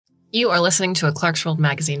You are listening to a Clarkesworld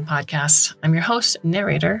Magazine podcast. I'm your host and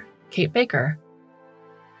narrator, Kate Baker.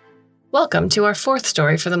 Welcome to our fourth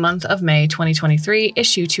story for the month of May 2023,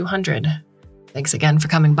 issue 200. Thanks again for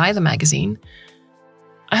coming by the magazine.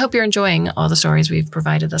 I hope you're enjoying all the stories we've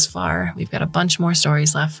provided thus far. We've got a bunch more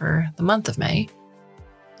stories left for the month of May.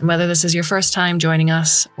 And whether this is your first time joining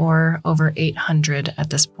us or over 800 at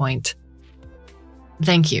this point,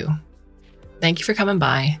 thank you. Thank you for coming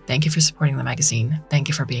by. Thank you for supporting the magazine. Thank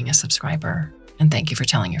you for being a subscriber. And thank you for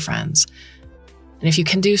telling your friends. And if you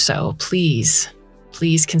can do so, please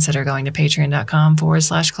consider going to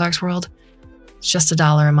patreon.com/Clarkesworld. It's just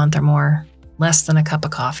 $1 a month or more. Less than a cup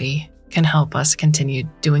of coffee can help us continue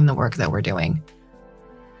doing the work that we're doing.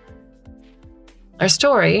 Our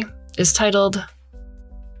story is titled,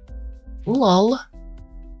 "Lol,"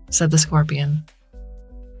 said the scorpion,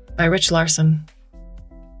 by Rich Larson.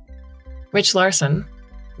 Rich Larson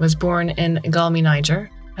was born in Galmi, Niger,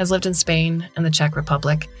 has lived in Spain and the Czech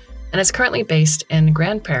Republic, and is currently based in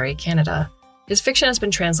Grand Prairie, Canada. His fiction has been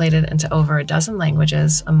translated into over a dozen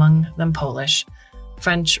languages, among them Polish,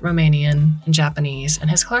 French, Romanian, and Japanese, and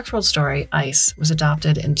his Clarkesworld story, Ice, was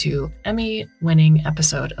adopted into Emmy-winning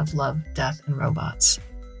episode of Love, Death, and Robots.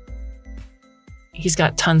 He's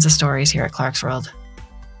got tons of stories here at Clarkesworld,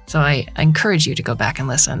 so I encourage you to go back and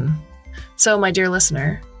listen. So, my dear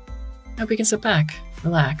listener, I hope you can sit back,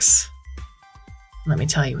 relax, and let me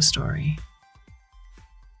tell you a story.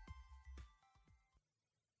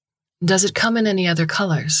 "Does it come in any other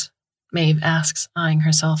colors?" Maeve asks, eyeing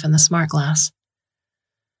herself in the smart glass.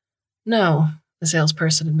 "No," the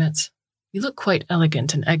salesperson admits. "You look quite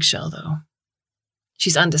elegant in eggshell, though."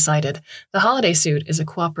 She's undecided. The holiday suit is a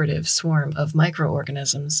cooperative swarm of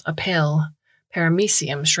microorganisms, a pale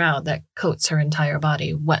paramecium shroud that coats her entire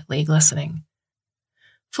body, wetly glistening.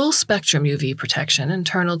 Full spectrum UV protection,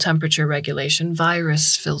 internal temperature regulation,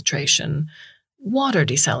 virus filtration, water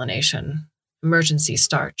desalination, emergency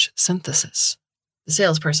starch synthesis. The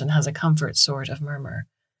salesperson has a comfort sort of murmur.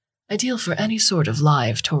 Ideal for any sort of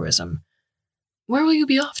live tourism. "Where will you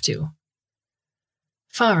be off to?"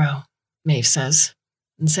 "Faro," Maeve says,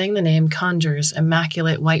 and saying the name conjures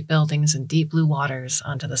immaculate white buildings and deep blue waters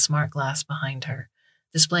onto the smart glass behind her,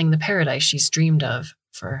 displaying the paradise she's dreamed of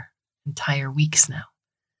for entire weeks now.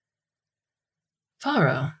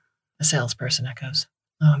 "Faro," the salesperson echoes.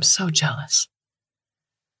 "Oh, I'm so jealous."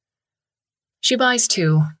 She buys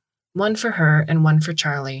two, one for her and one for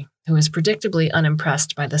Charlie, who is predictably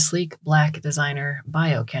unimpressed by the sleek black designer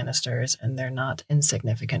bio canisters and their not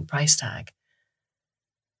insignificant price tag.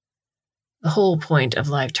 "The whole point of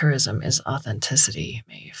live tourism is authenticity,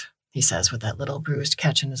 Maeve," he says with that little bruised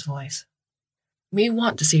catch in his voice. "We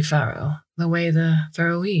want to see Faro the way the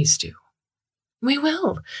Faroese do." "We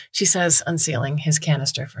will," she says, unsealing his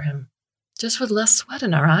canister for him. "Just with less sweat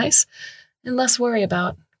in our eyes and less worry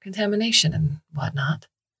about contamination and whatnot."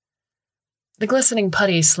 The glistening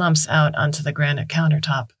putty slumps out onto the granite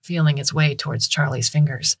countertop, feeling its way towards Charlie's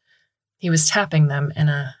fingers. He was tapping them in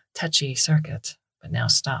a touchy circuit, but now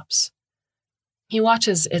stops. He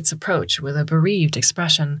watches its approach with a bereaved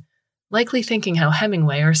expression, likely thinking how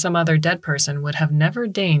Hemingway or some other dead person would have never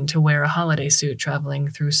deigned to wear a holiday suit traveling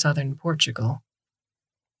through southern Portugal.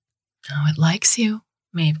 "Oh, it likes you,"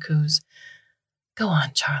 Maeve coos. "Go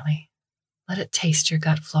on, Charlie. Let it taste your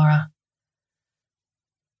gut flora."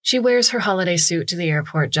 She wears her holiday suit to the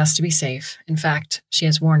airport just to be safe. In fact, she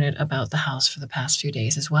has worn it about the house for the past few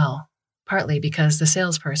days as well, partly because the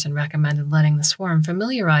salesperson recommended letting the swarm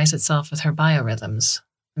familiarize itself with her biorhythms,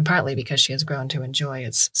 and partly because she has grown to enjoy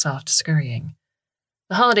its soft scurrying.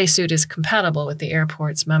 The holiday suit is compatible with the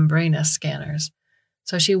airport's membranous scanners,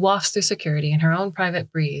 so she wafts through security in her own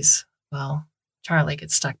private breeze. Well, Charlie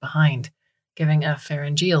gets stuck behind, giving a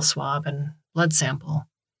pharyngeal swab and blood sample.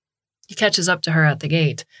 He catches up to her at the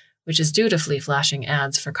gate, which is dutifully flashing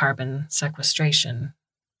ads for carbon sequestration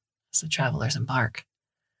as the travelers embark.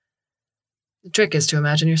 "The trick is to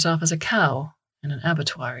imagine yourself as a cow in an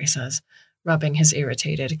abattoir," he says, rubbing his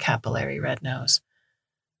irritated capillary red nose.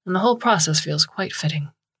 "And the whole process feels quite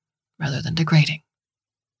fitting, rather than degrading."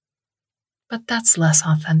 "But that's less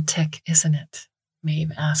authentic, isn't it?"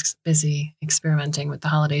 Maeve asks, busy experimenting with the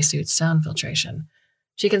holiday suit's sound filtration.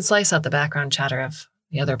 She can slice out the background chatter of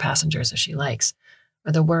the other passengers as she likes,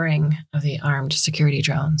 or the whirring of the armed security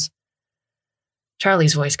drones.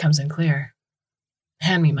 Charlie's voice comes in clear.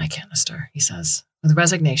 "Hand me my canister," he says, with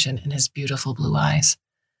resignation in his beautiful blue eyes.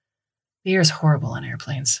 The air is horrible on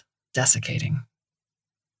airplanes, desiccating.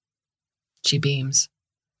 She beams.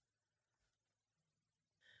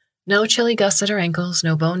 No chilly gusts at her ankles,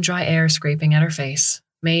 no bone-dry air scraping at her face.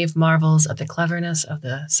 Maeve marvels at the cleverness of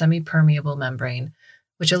the semi-permeable membrane,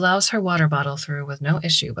 which allows her water bottle through with no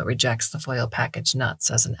issue but rejects the foil packaged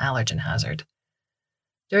nuts as an allergen hazard.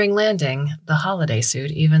 During landing, the holiday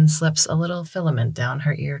suit even slips a little filament down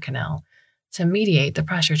her ear canal to mediate the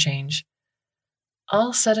pressure change.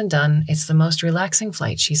 All said and done, it's the most relaxing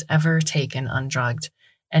flight she's ever taken undrugged,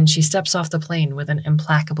 and she steps off the plane with an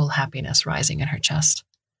implacable happiness rising in her chest.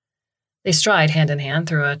 They stride hand in hand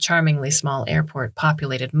through a charmingly small airport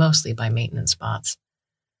populated mostly by maintenance bots.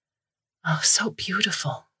 "Oh, so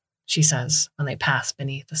beautiful," she says when they pass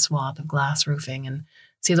beneath the swath of glass roofing and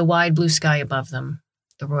see the wide blue sky above them,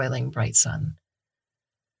 the roiling bright sun.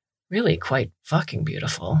 "Really quite fucking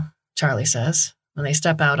beautiful," Charlie says when they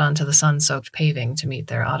step out onto the sun-soaked paving to meet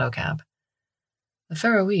their autocab. The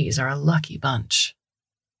Faroese are a lucky bunch.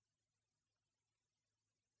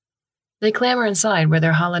 They clamber inside where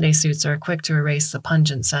their holiday suits are quick to erase the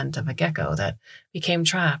pungent scent of a gecko that became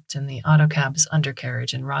trapped in the autocab's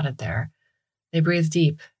undercarriage and rotted there. They breathe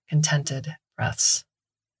deep, contented breaths.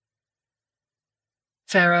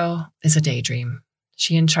 Faro is a daydream.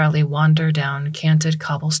 She and Charlie wander down canted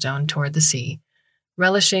cobblestone toward the sea,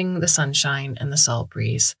 relishing the sunshine and the salt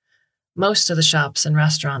breeze. Most of the shops and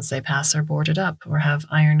restaurants they pass are boarded up or have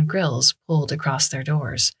iron grills pulled across their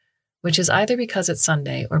doors, which is either because it's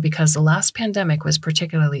Sunday or because the last pandemic was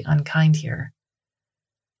particularly unkind here.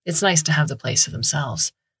 It's nice to have the place to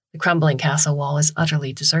themselves. The crumbling castle wall is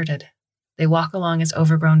utterly deserted. They walk along its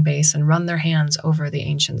overgrown base and run their hands over the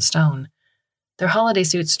ancient stone. Their holiday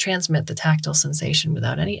suits transmit the tactile sensation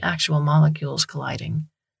without any actual molecules colliding.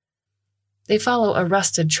 They follow a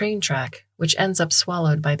rusted train track, which ends up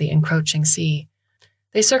swallowed by the encroaching sea.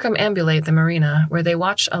 They circumambulate the marina, where they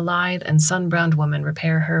watch a lithe and sun-browned woman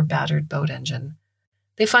repair her battered boat engine.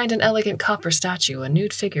 They find an elegant copper statue, a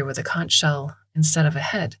nude figure with a conch shell instead of a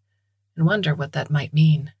head, and wonder what that might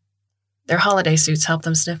mean. Their holiday suits help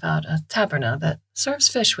them sniff out a taberna that serves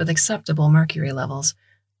fish with acceptable mercury levels.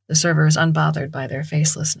 The server is unbothered by their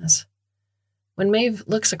facelessness. When Maeve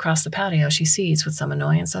looks across the patio, she sees with some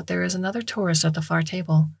annoyance that there is another tourist at the far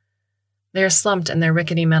table. They are slumped in their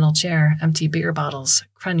rickety metal chair, empty beer bottles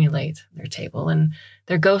crenulate their table, and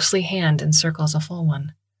their ghostly hand encircles a full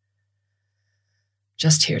one.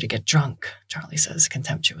 "Just here to get drunk," Charlie says,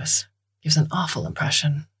 contemptuous. "Gives an awful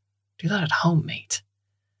impression. Do that at home, mate."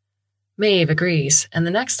 Maeve agrees, and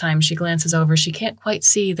the next time she glances over, she can't quite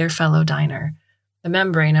see their fellow diner. The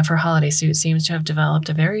membrane of her holiday suit seems to have developed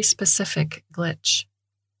a very specific glitch.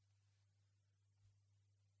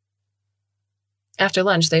 After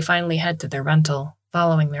lunch, they finally head to their rental,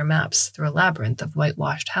 following their maps through a labyrinth of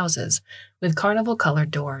whitewashed houses with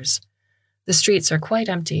carnival-colored doors. The streets are quite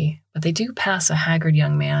empty, but they do pass a haggard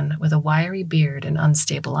young man with a wiry beard and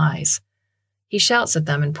unstable eyes. He shouts at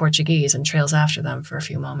them in Portuguese and trails after them for a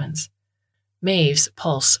few moments. Maeve's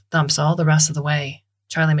pulse thumps all the rest of the way.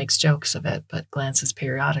 Charlie makes jokes of it, but glances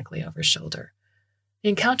periodically over his shoulder. The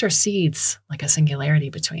encounter seethes like a singularity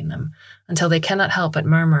between them, until they cannot help but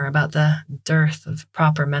murmur about the dearth of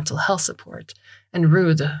proper mental health support and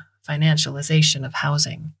rude financialization of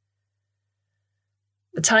housing.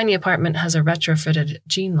 The tiny apartment has a retrofitted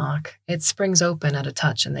gene lock. It springs open at a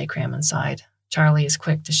touch and they cram inside. Charlie is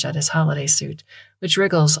quick to shed his holiday suit, which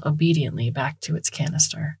wriggles obediently back to its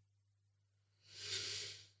canister.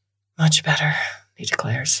 "Much better," he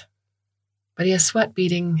declares. But he has sweat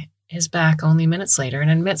beading his back only minutes later and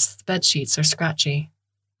admits the bed sheets are scratchy.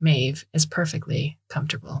 Maeve is perfectly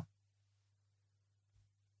comfortable.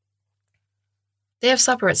 They have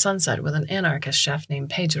supper at sunset with an anarchist chef named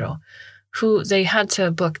Pedro, who they had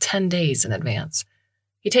to book 10 days in advance.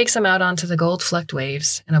 He takes them out onto the gold-flecked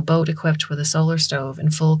waves in a boat equipped with a solar stove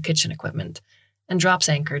and full kitchen equipment, and drops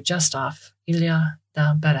anchor just off Ilha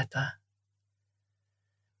da Barreta.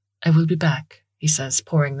 "I will be back," he says,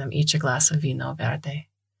 pouring them each a glass of vino verde.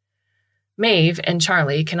 Maeve and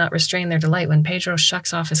Charlie cannot restrain their delight when Pedro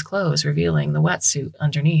shucks off his clothes, revealing the wetsuit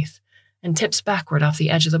underneath, and tips backward off the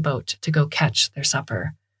edge of the boat to go catch their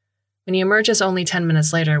supper. When he emerges only 10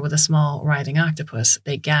 minutes later with a small, writhing octopus,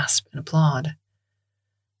 they gasp and applaud.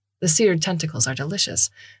 The seared tentacles are delicious,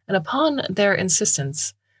 and upon their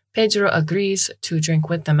insistence, Pedro agrees to drink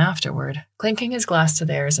with them afterward, clinking his glass to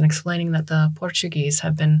theirs and explaining that the Portuguese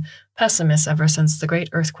have been pessimists ever since the great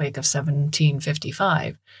earthquake of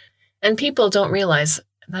 1755, and people don't realize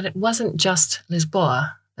that it wasn't just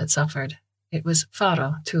Lisboa that suffered. It was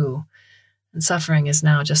Faro, too, and suffering is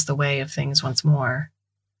now just the way of things once more.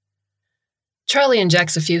 Charlie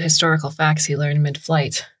injects a few historical facts he learned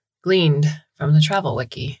mid-flight, gleaned from the travel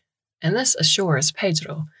wiki, and this assures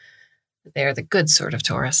Pedro that they are the good sort of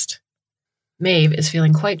tourist. Maeve is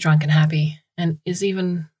feeling quite drunk and happy, and is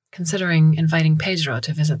even considering inviting Pedro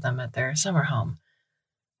to visit them at their summer home.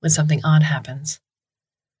 when something odd happens.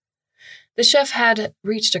 The chef had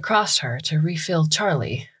reached across her to refill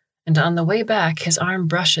Charlie, and on the way back his arm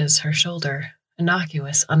brushes her shoulder,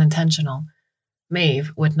 innocuous, unintentional.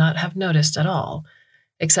 Maeve would not have noticed at all,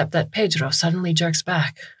 except that Pedro suddenly jerks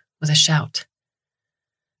back with a shout.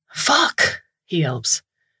 "Fuck!" he yelps.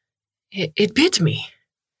 It bit me."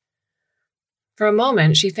 For a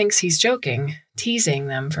moment, she thinks he's joking, teasing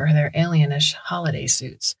them for their alienish holiday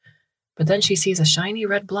suits. But then she sees a shiny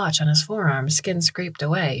red blotch on his forearm, skin scraped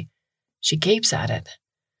away. She gapes at it.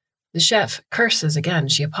 The chef curses again.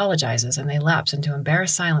 She apologizes, and they lapse into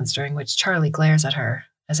embarrassed silence, during which Charlie glares at her,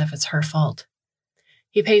 as if it's her fault.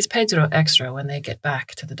 He pays Pedro extra when they get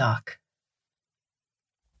back to the dock.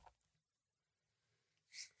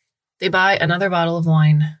 They buy another bottle of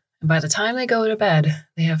wine, and by the time they go to bed,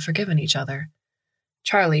 they have forgiven each other.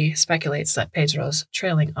 Charlie speculates that Pedro's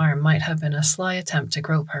trailing arm might have been a sly attempt to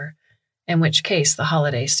grope her, in which case the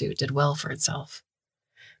holiday suit did well for itself.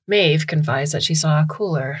 Maeve confides that she saw a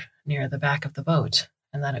cooler near the back of the boat,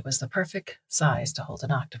 and that it was the perfect size to hold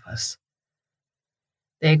an octopus.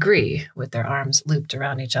 They agree, with their arms looped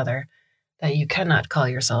around each other, that you cannot call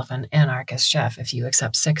yourself an anarchist chef if you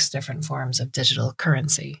accept 6 different forms of digital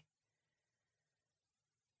currency.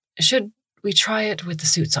 "Should we try it with the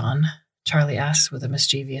suits on?" Charlie asks with a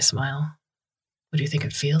mischievous smile. "What do you think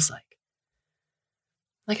it feels like?"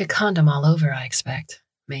 "Like a condom all over, I expect,"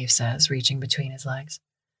 Maeve says, reaching between his legs.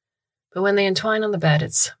 But when they entwine on the bed,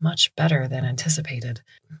 it's much better than anticipated.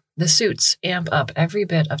 The suits amp up every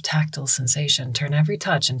bit of tactile sensation, turn every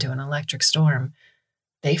touch into an electric storm.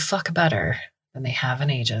 They fuck better than they have in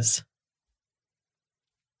ages.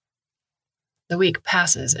 The week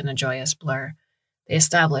passes in a joyous blur. They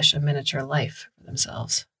establish a miniature life for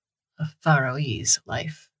themselves. A Faroese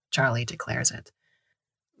life, Charlie declares it.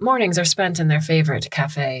 Mornings are spent in their favorite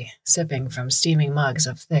cafe, sipping from steaming mugs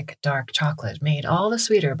of thick, dark chocolate made all the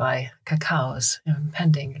sweeter by cacao's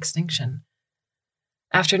impending extinction.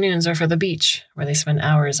 Afternoons are for the beach, where they spend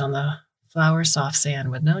hours on the flower-soft sand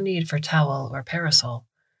with no need for towel or parasol.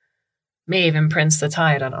 Maeve imprints the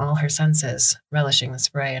tide on all her senses, relishing the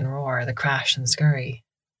spray and roar, the crash and scurry.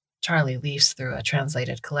 Charlie leafs through a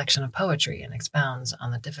translated collection of poetry and expounds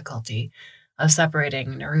on the difficulty of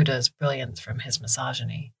separating Neruda's brilliance from his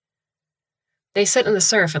misogyny. They sit in the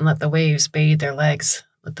surf and let the waves bathe their legs,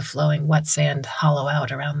 let the flowing wet sand hollow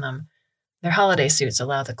out around them. Their holiday suits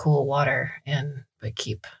allow the cool water in, but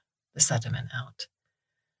keep the sediment out.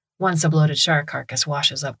 Once a bloated shark carcass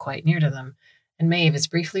washes up quite near to them, and Maeve is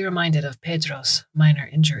briefly reminded of Pedro's minor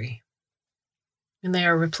injury. When they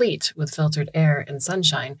are replete with filtered air and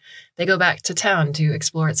sunshine, they go back to town to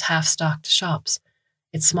explore its half-stocked shops,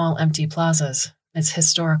 its small empty plazas, its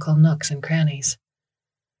historical nooks and crannies.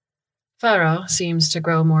 Faro seems to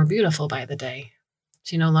grow more beautiful by the day.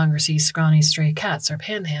 She no longer sees scrawny stray cats or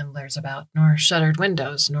panhandlers about, nor shuttered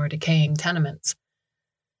windows, nor decaying tenements.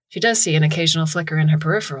 She does see an occasional flicker in her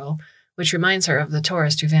peripheral, which reminds her of the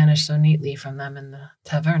tourist who vanished so neatly from them in the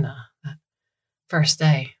taverna that first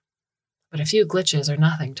day. But a few glitches are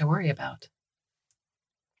nothing to worry about.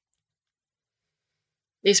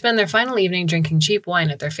 They spend their final evening drinking cheap wine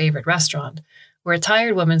at their favorite restaurant, where a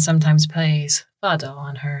tired woman sometimes plays fado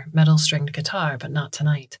on her metal-stringed guitar, but not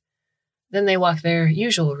tonight. Then they walk their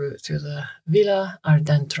usual route through the Villa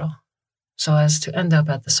Ardentro, so as to end up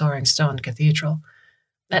at the soaring stone cathedral.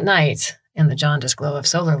 At night, in the jaundiced glow of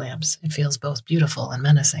solar lamps, it feels both beautiful and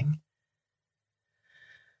menacing.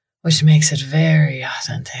 Which makes it very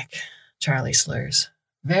authentic, Charlie slurs,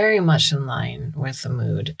 very much in line with the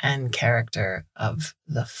mood and character of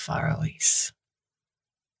the Faroese.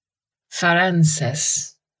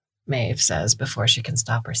 "Farenses," Maeve says before she can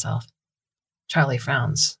stop herself. Charlie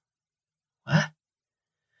frowns. "What?"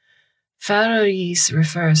 "Faroese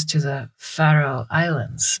refers to the Faroe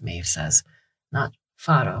Islands," Maeve says, "not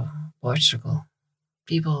Faro, Portugal.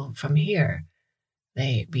 People from here,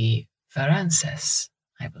 they be Farenses,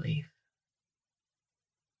 I believe."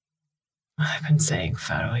 "I've been saying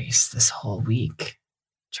Faroese this whole week."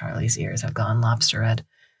 Charlie's ears have gone lobster red.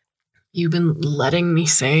 "You've been letting me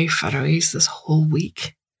say Faroese this whole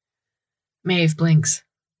week?" Maeve blinks.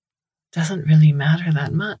 "Doesn't really matter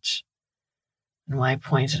that much." "And why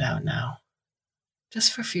point it out now?"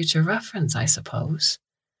 "Just for future reference, I suppose."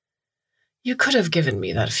 "You could have given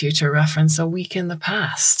me that future reference a week in the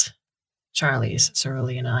past." Charlie's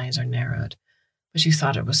cerulean eyes are narrowed. "But you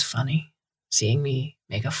thought it was funny, seeing me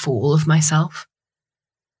make a fool of myself?"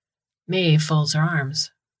 Maeve folds her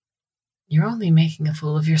arms. "You're only making a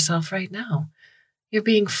fool of yourself right now. You're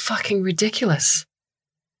being fucking ridiculous."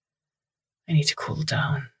 "I need to cool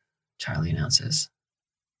down," Charlie announces.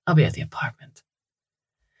 "I'll be at the apartment."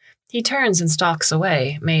 He turns and stalks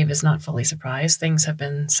away. Maeve is not fully surprised. Things have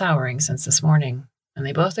been souring since this morning, and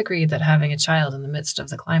they both agreed that having a child in the midst of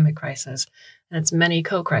the climate crisis and its many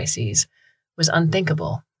co-crises was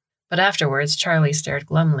unthinkable. But afterwards, Charlie stared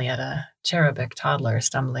glumly at a cherubic toddler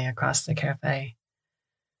stumbling across the cafe.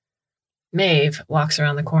 Maeve walks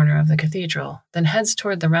around the corner of the cathedral, then heads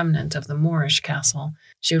toward the remnant of the Moorish castle.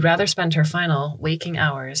 She would rather spend her final waking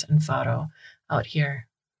hours in Faro out here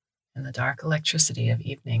in the dark electricity of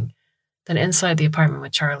evening than inside the apartment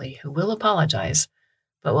with Charlie, who will apologize,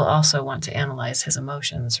 but will also want to analyze his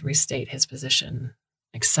emotions, restate his position,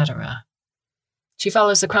 etc. She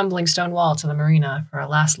follows the crumbling stone wall to the marina for a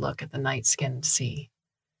last look at the night-skinned sea.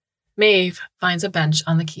 Maeve finds a bench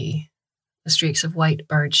on the quay. The streaks of white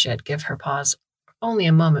bird shit give her pause only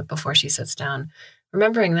a moment before she sits down,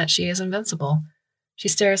 remembering that she is invincible. She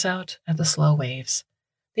stares out at the slow waves.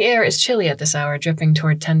 The air is chilly at this hour, dripping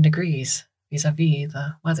toward 10 degrees, vis-a-vis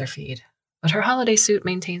the weather feed, but her holiday suit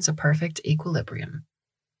maintains a perfect equilibrium.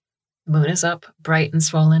 The moon is up, bright and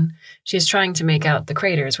swollen. She is trying to make out the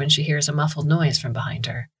craters when she hears a muffled noise from behind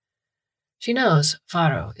her. She knows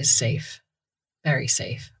Faro is safe, very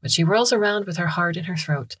safe, but she whirls around with her heart in her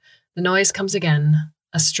throat. The noise comes again,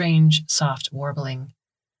 a strange, soft warbling.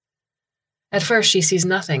 At first she sees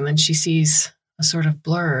nothing, then she sees a sort of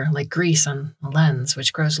blur, like grease on a lens,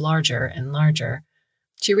 which grows larger and larger.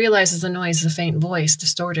 She realizes the noise is a faint voice,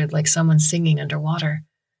 distorted like someone singing underwater.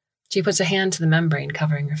 She puts a hand to the membrane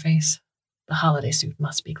covering her face. The holiday suit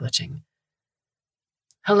must be glitching.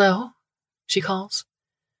 "Hello?" she calls.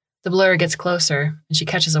 The blur gets closer, and she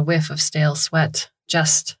catches a whiff of stale sweat,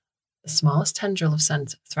 just the smallest tendril of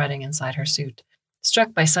scent threading inside her suit.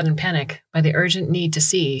 Struck by sudden panic, by the urgent need to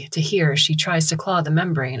see, to hear, she tries to claw the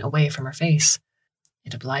membrane away from her face.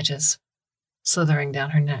 It obliges, slithering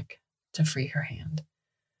down her neck to free her hand.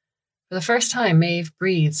 For the first time, Maeve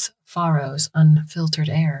breathes Faro's unfiltered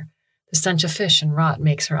air. The stench of fish and rot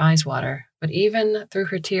makes her eyes water, but even through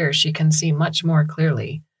her tears she can see much more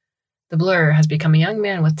clearly. The blur has become a young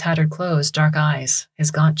man with tattered clothes, dark eyes,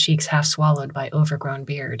 his gaunt cheeks half swallowed by overgrown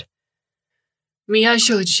beard. "Mi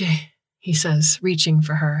ajude," he says, reaching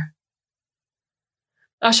for her.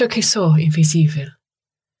 "Acho que sou invisível."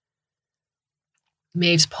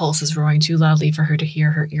 Maeve's pulse is roaring too loudly for her to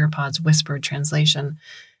hear her earpods' whispered translation.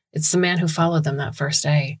 It's the man who followed them that first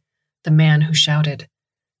day, the man who shouted.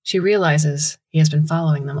 She realizes he has been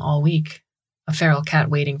following them all week, a feral cat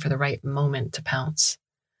waiting for the right moment to pounce.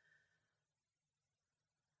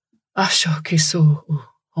 "Acho que sou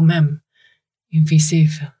o mesmo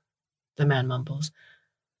invisível," the man mumbles.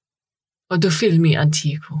 "O do filme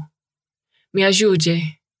antigo. Me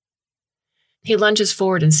ajude." He lunges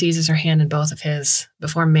forward and seizes her hand in both of his,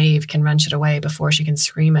 before Maeve can wrench it away, before she can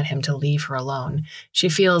scream at him to leave her alone. She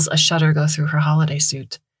feels a shudder go through her holiday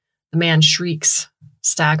suit. The man shrieks,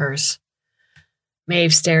 staggers.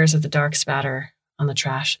 Maeve stares at the dark spatter on the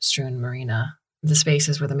trash-strewn marina, the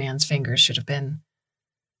spaces where the man's fingers should have been.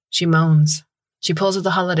 She moans. She pulls at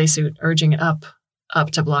the holiday suit, urging it up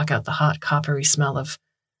to block out the hot, coppery smell of...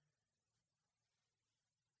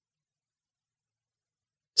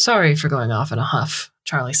 "Sorry for going off in a huff,"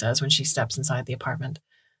 Charlie says when she steps inside the apartment.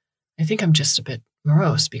 "I think I'm just a bit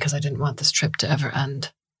morose because I didn't want this trip to ever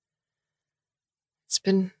end." "It's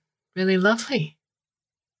been really lovely,"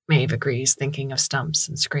 Maeve agrees, thinking of stumps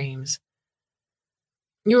and screams.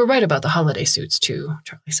 "You were right about the holiday suits, too,"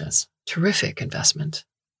 Charlie says. "Terrific investment."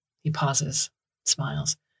 He pauses,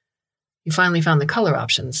 smiles. "You finally found the color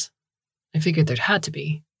options. I figured there'd had to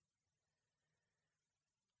be."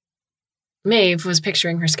 Maeve was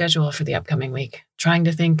picturing her schedule for the upcoming week, trying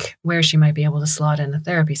to think where she might be able to slot in a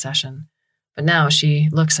therapy session. But now she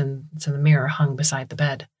looks into the mirror hung beside the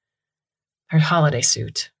bed. Her holiday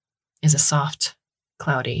suit is a soft,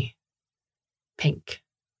 cloudy pink.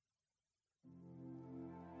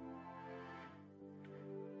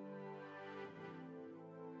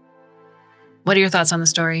 What are your thoughts on the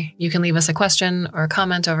story? You can leave us a question or a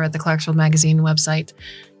comment over at the Clarkesworld Magazine website.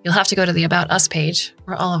 You'll have to go to the About Us page,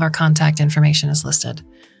 where all of our contact information is listed.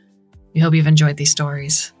 We hope you've enjoyed these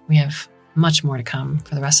stories. We have much more to come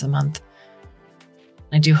for the rest of the month.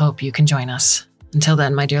 I do hope you can join us. Until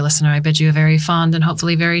then, my dear listener, I bid you a very fond and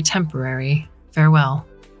hopefully very temporary farewell.